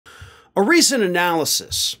A recent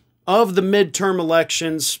analysis of the midterm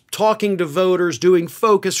elections, talking to voters, doing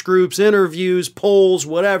focus groups, interviews, polls,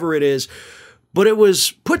 whatever it is, but it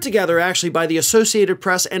was put together actually by the Associated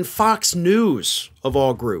Press and Fox News, of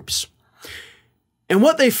all groups. And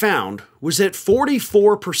what they found was that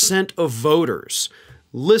 44% of voters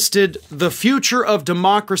listed the future of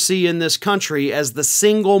democracy in this country as the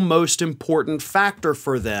single most important factor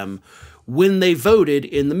for them when they voted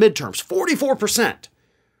in the midterms. 44%.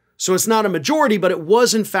 So it's not a majority, but it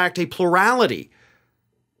was in fact a plurality.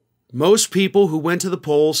 Most people who went to the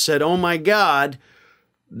polls said, oh my God,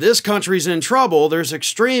 this country's in trouble. There's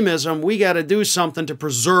extremism. We got to do something to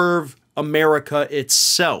preserve America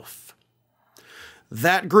itself.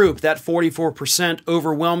 That group, that 44%,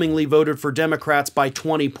 overwhelmingly voted for Democrats by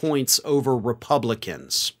 20 points over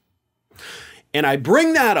Republicans. And I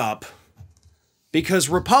bring that up because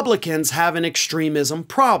Republicans have an extremism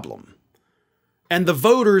problem. And the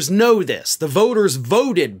voters know this. The voters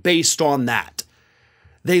voted based on that.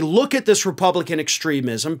 They look at this Republican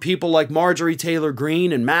extremism, people like Marjorie Taylor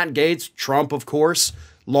Greene and Matt Gaetz, Trump, of course,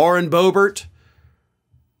 Lauren Bobert,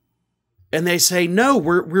 and they say, no,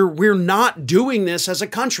 we're not doing this as a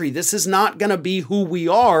country. This is not going to be who we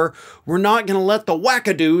are. We're not going to let the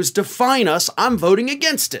wackadoos define us. I'm voting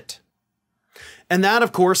against it. And that,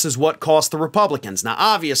 of course, is what cost the Republicans. Now,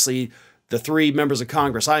 obviously, the three members of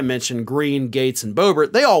Congress I mentioned, Greene, Gaetz, and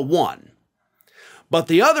Bobert, they all won. But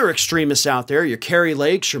the other extremists out there, your Kari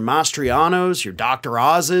Lakes, your Mastrianos, your Dr.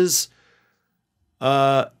 Oz's,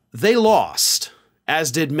 they lost,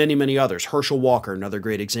 as did many, many others. Herschel Walker, another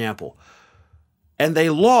great example. And they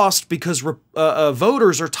lost because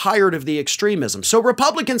voters are tired of the extremism. So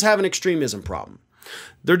Republicans have an extremism problem.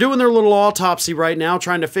 They're doing their little autopsy right now,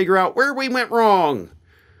 trying to figure out where we went wrong.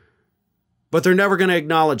 But they're never going to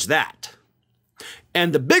acknowledge that.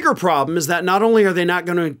 And the bigger problem is that not only are they not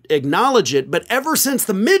going to acknowledge it, but ever since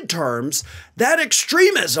the midterms, that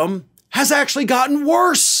extremism has actually gotten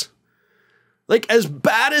worse. Like, as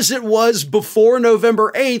bad as it was before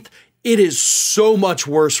November 8th, it is so much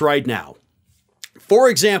worse right now. For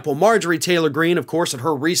example, Marjorie Taylor Greene, of course, at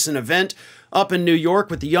her recent event up in New York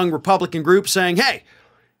with the Young Republican group saying, hey,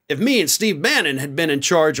 if me and Steve Bannon had been in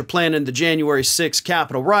charge of planning the January 6th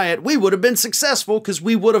Capitol riot, we would have been successful because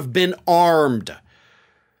we would have been armed.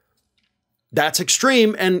 That's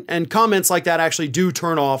extreme, and comments like that actually do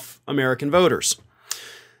turn off American voters.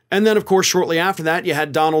 And then, of course, shortly after that, you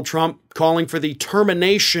had Donald Trump calling for the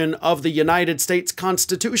termination of the United States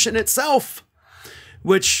Constitution itself,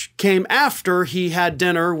 which came after he had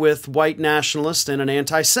dinner with white nationalist and an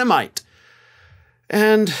anti-Semite.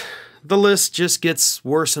 And the list just gets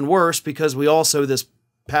worse and worse because we also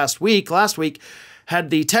last week, had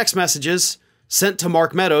the text messages sent to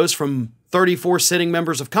Mark Meadows from 34 sitting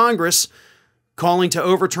members of Congress calling to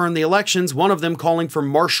overturn the elections, one of them calling for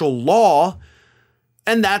martial law,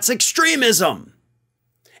 and that's extremism.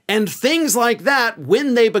 And things like that,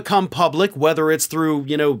 when they become public, whether it's through,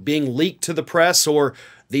 being leaked to the press or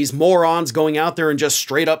these morons going out there and just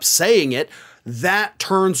straight up saying it, that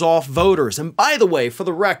turns off voters. And by the way, for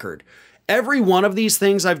the record, every one of these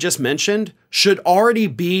things I've just mentioned should already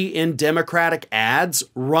be in Democratic ads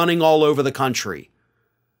running all over the country.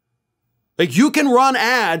 Like, you can run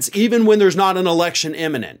ads even when there's not an election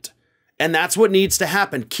imminent. And that's what needs to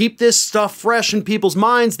happen. Keep this stuff fresh in people's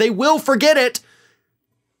minds. They will forget it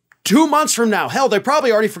 2 months from now. Hell, they've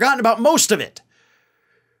probably already forgotten about most of it.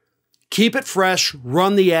 Keep it fresh,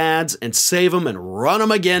 run the ads, and save them and run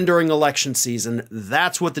them again during election season.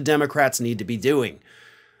 That's what the Democrats need to be doing.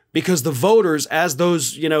 Because the voters, as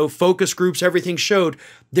those, focus groups, everything showed,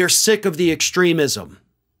 they're sick of the extremism.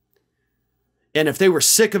 And if they were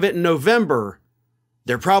sick of it in November,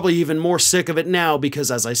 they're probably even more sick of it now because,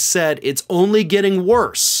 as I said, it's only getting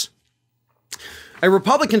worse. A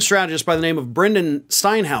Republican strategist by the name of Brendan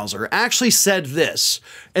Steinhauser actually said this,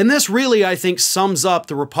 and this really, I think, sums up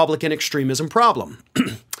the Republican extremism problem.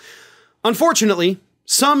 Unfortunately,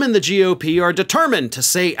 some in the GOP are determined to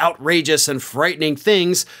say outrageous and frightening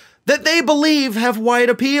things that they believe have wide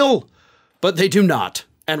appeal, but they do not,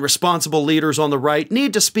 and responsible leaders on the right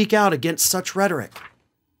need to speak out against such rhetoric.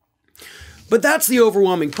 But that's the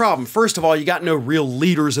overwhelming problem. First of all, you got no real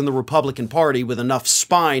leaders in the Republican Party with enough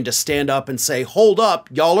spine to stand up and say, hold up,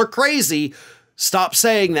 y'all are crazy, stop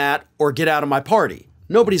saying that, or get out of my party.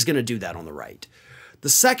 Nobody's going to do that on the right. The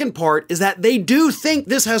second part is that they do think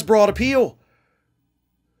this has broad appeal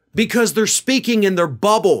because they're speaking in their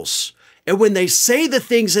bubbles. And when they say the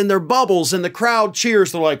things in their bubbles and the crowd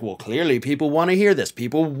cheers, they're like, well, clearly people want to hear this.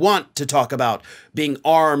 People want to talk about being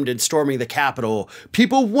armed and storming the Capitol.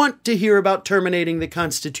 People want to hear about terminating the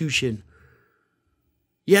Constitution.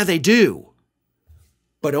 Yeah, they do.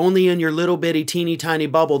 But only in your little bitty teeny tiny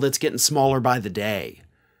bubble that's getting smaller by the day.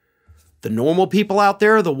 The normal people out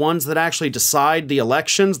there, the ones that actually decide the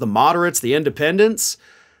elections, the moderates, the independents,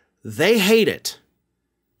 they hate it.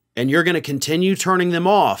 And you're going to continue turning them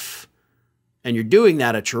off. And you're doing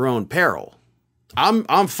that at your own peril.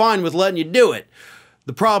 I'm fine with letting you do it.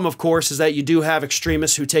 The problem, of course, is that you do have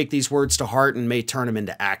extremists who take these words to heart and may turn them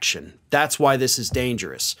into action. That's why this is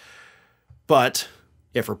dangerous. But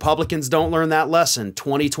if Republicans don't learn that lesson,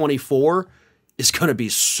 2024 is going to be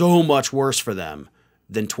so much worse for them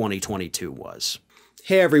than 2022 was.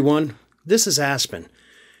 Hey everyone, this is Aspen.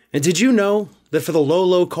 And did you know that for the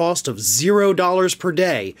low cost of $0 per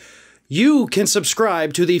day, you can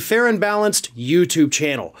subscribe to the Fair and Balanced YouTube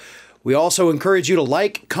channel? We also encourage you to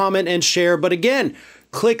like, comment, and share, but again,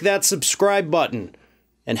 click that subscribe button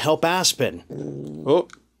and help Aspen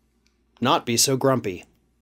not be so grumpy.